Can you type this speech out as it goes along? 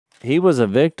he was a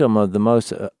victim of the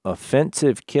most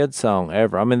offensive kid song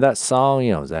ever. I mean, that song,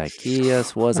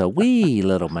 Zacchaeus was a wee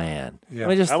little man. Yeah. I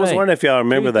mean, just I was think, wondering if y'all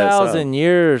remember that song. 2,000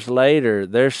 years later,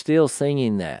 they're still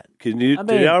singing that. Do mean,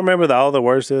 y'all remember all the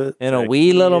words of it? And a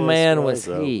wee little man was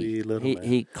a he. wee little man.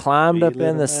 He climbed Wee up in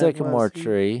little the man sycamore was he.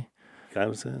 tree Kind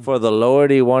of sound. for the Lord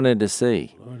he wanted to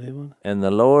see. Lord, he wanted- And the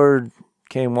Lord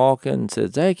came walking and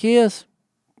said, Zacchaeus,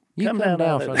 you come down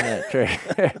out from of that tree.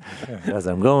 Because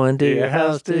I'm going to your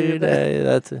house today.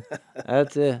 That's it.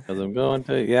 That's it. Because I'm going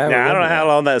to. Yeah, I don't know how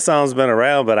long that song's been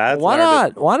around, but I Why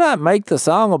not make the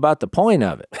song about the point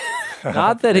of it?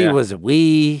 Not that he was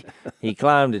wee, he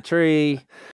climbed a tree.